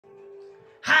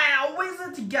How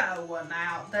is it going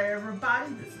out there,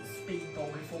 everybody? This is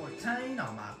Speedboy14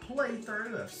 on my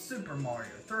playthrough of Super Mario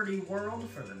 3D World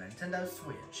for the Nintendo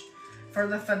Switch. For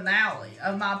the finale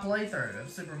of my playthrough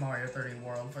of Super Mario 3D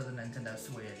World for the Nintendo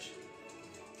Switch.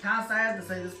 Kinda sad to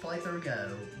see this playthrough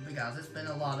go, because it's been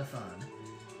a lot of fun.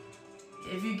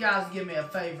 If you guys give me a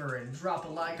favor and drop a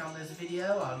like on this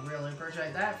video, I'd really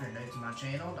appreciate that. If you're new to my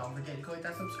channel, don't forget to click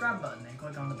that subscribe button and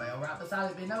click on the bell right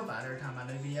beside it to be notified every time my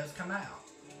new videos come out.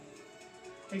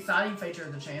 Exciting feature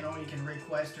of the channel, you can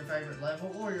request your favorite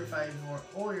level or your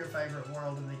favorite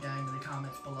world in the game in the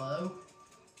comments below.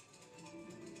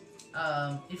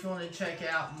 If you want to check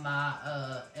out my,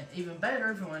 and even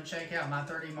better, if you want to check out my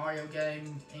 3D Mario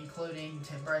game, including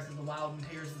Breath of the Wild and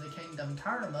Tears of the Kingdom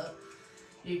tournament,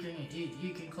 you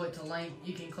can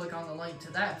click on the link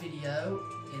to that video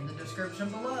in the description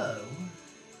below.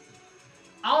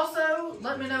 Also,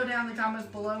 let me know down in the comments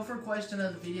below for a question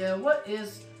of the video. What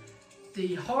is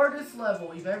the hardest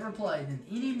level you've ever played in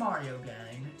any Mario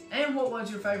game, and what was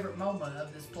your favorite moment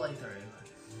of this playthrough?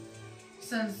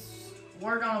 Since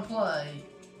we're gonna play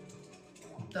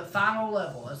the final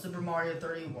level of Super Mario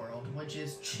 3D World, which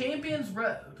is Champion's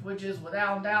Road, which is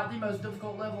without doubt the most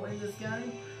difficult level in this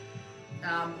game.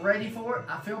 I'm ready for it.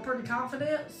 I feel pretty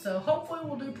confident, so hopefully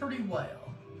we'll do pretty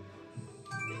well.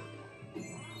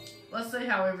 Let's see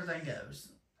how everything goes.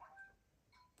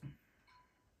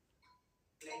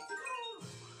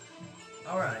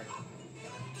 Alright.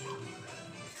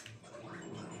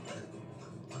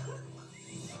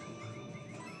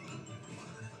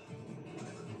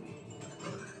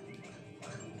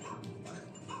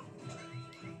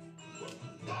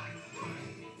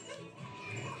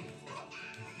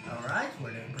 Alright,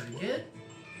 we're doing pretty good.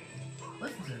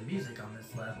 Listen to the music on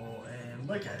this level and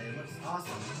look at it. It looks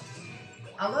awesome.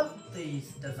 I love the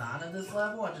design of this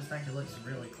level. I just think it looks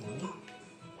really cool.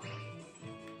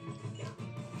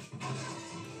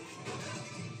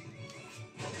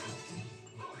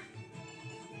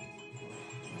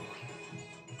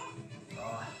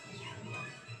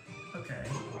 Okay.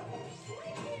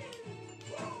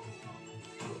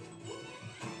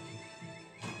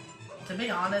 To be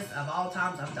honest, of all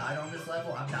times I've died on this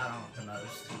level, I've died on it the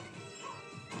most.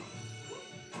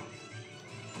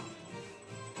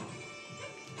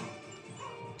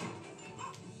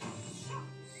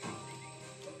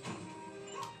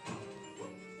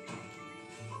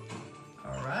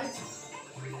 Alright.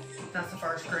 That's the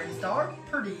first screen start.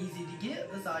 Pretty easy to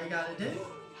get. That's all you gotta do.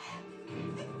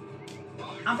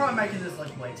 I'm probably making this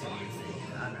look way too easy,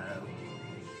 I know.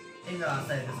 Even though I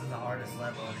say this is the hardest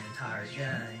level in the entire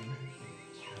game.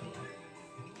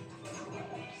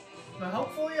 But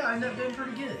hopefully I end up doing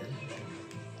pretty good.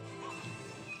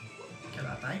 Because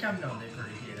I think I'm going to do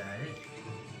pretty good at it.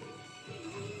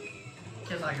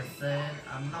 Because like I said,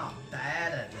 I'm not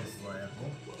bad at this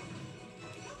level.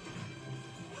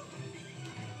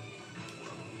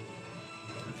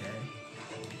 Okay.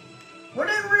 We're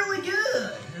doing really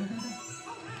good!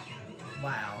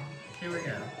 Wow. Here we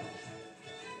go.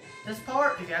 This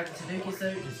part, if you have the Tanuki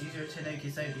suit, just use your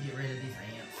Tanuki suit to get rid of these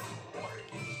ants.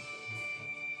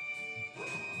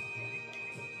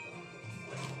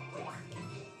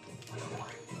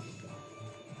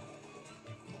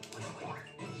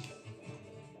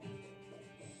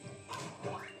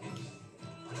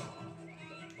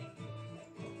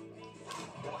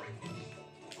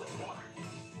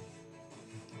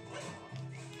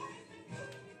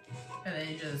 And then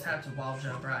you just have to wall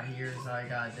jump right here is all you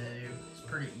gotta do. It's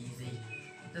pretty easy.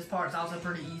 This part's also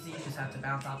pretty easy. You just have to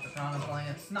bounce off the piranha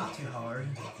plants. Not too hard.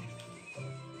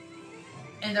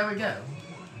 And there we go.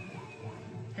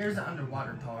 Here's the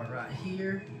underwater part right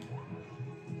here.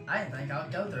 I didn't think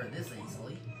I'd go through it this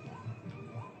easily.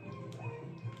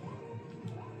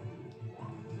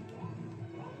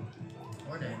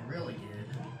 We're doing really good.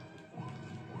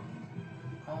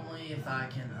 Only if I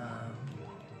can,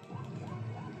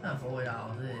 avoid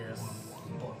all this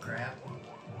bullcrap.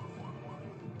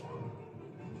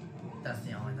 That's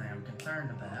the only thing I'm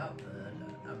concerned about, but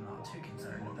I'm not too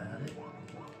concerned about it.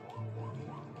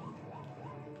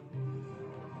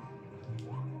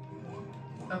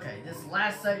 Okay, this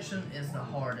last section is the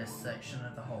hardest section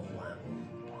of the whole level,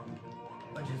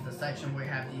 which is the section where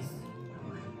you have these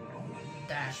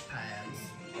dash pads.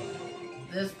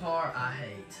 This part I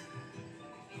hate,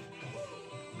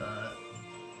 but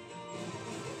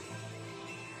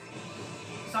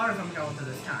sorry if I'm going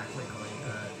through this kind of quickly,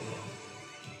 but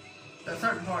there are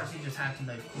certain parts you just have to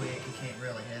move quick. You can't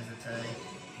really hesitate.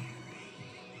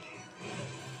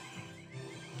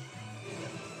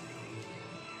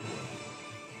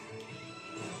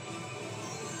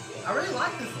 I really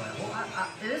like this level.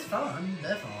 It is fun,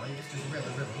 definitely. It's just really,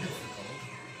 really difficult.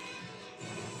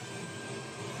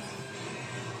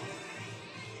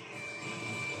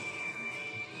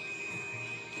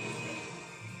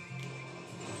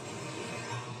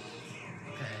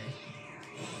 Okay.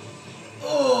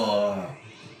 Oh!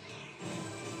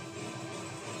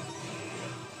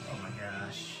 Oh my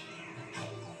gosh.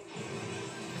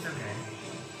 It's okay.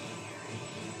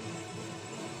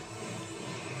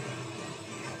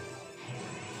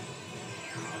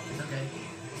 It's okay.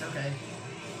 It's okay.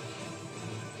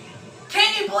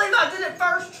 Can you believe I did it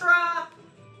first try?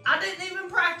 I didn't even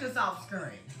practice off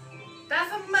screen.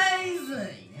 That's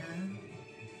amazing.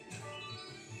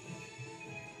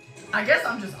 I guess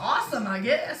I'm just awesome, I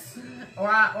guess. Or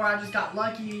I just got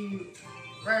lucky.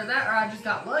 Rather that, or I just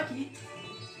got lucky.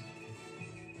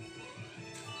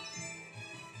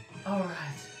 Alright.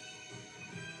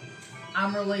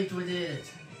 I'm relieved we did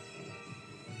it.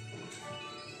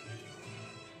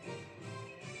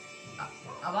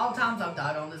 Of all times I've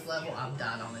died on this level, I've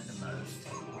died on it the most.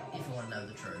 If you want to know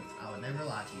the truth. I would never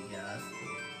lie to you guys.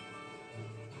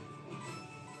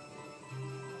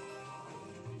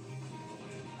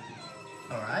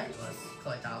 Alright, let's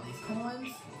collect all these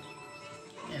coins.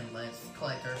 And let's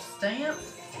collect our stamp.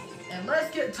 And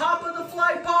let's get top of the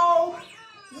flagpole!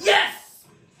 Yes!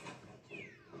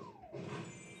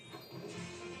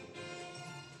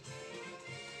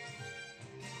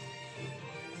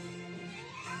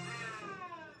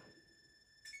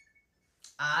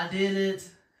 I did it.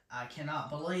 I cannot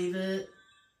believe it.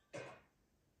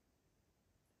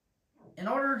 In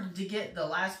order to get the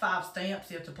last 5 stamps,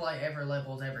 you have to play every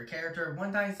level as every character.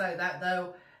 One thing to say that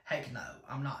though, heck no,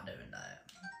 I'm not doing that.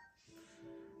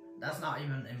 That's not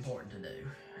even important to do.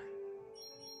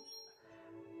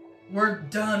 We're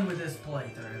done with this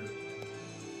playthrough.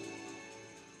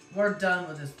 We're done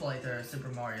with this playthrough of Super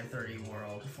Mario 3D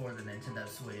World for the Nintendo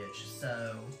Switch.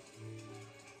 So,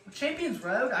 Champions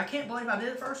Road, I can't believe I did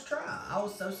it first try. I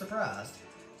was so surprised.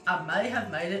 I may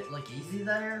have made it look easy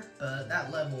there, but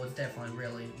that level was definitely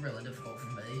really, really difficult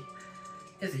for me.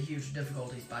 It's a huge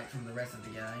difficulty spike from the rest of the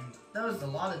game. There was a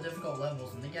lot of difficult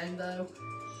levels in the game though.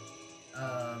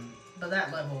 But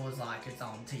that level was like its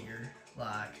own tier.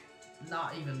 Like,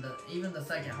 not even the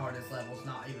second hardest level is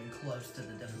not even close to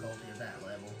the difficulty of that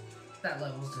level. That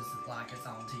level's just like its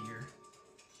own tier.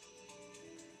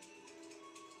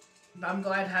 But I'm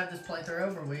glad to have this playthrough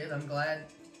over with. I'm glad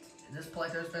this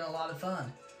playthrough's been a lot of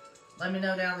fun. Let me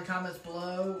know down in the comments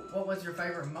below, what was your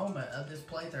favorite moment of this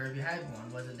playthrough if you had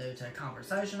one? Was it due to a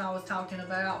conversation I was talking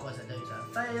about? Was it due to a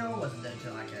fail? Was it due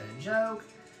to like a joke?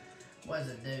 Was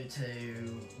it due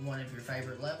to one of your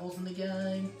favorite levels in the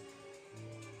game?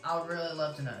 I would really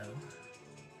love to know.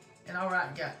 And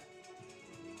alright, guys.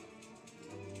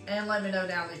 And let me know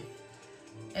down the...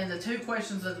 And the 2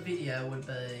 questions of the video would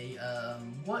be,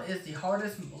 what is the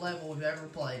hardest level you've ever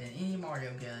played in any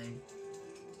Mario game?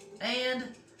 And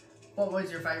what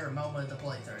was your favorite moment of the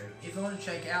playthrough? If you want to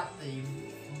check out the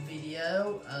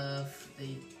video of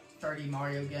the 3D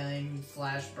Mario game /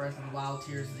 Breath of the Wild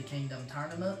Tears of the Kingdom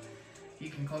tournament, you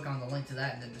can click on the link to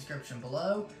that in the description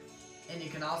below. And you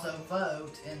can also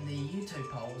vote in the YouTube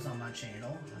polls on my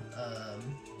channel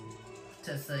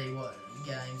to see what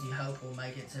games you hope will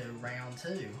make it to round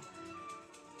 2.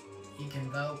 You can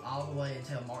vote all the way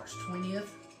until March 20th.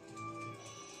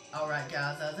 Alright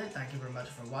guys, that's it. Thank you very much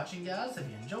for watching guys. If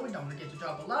you enjoyed, don't forget to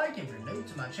drop a like. If you're new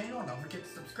to my channel, don't forget to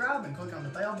subscribe and click on the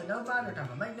bell to be notified every time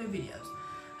I make new videos.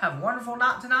 Have a wonderful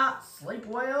night tonight, sleep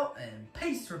well, and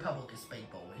peace, Republic of Speed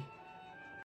Boy.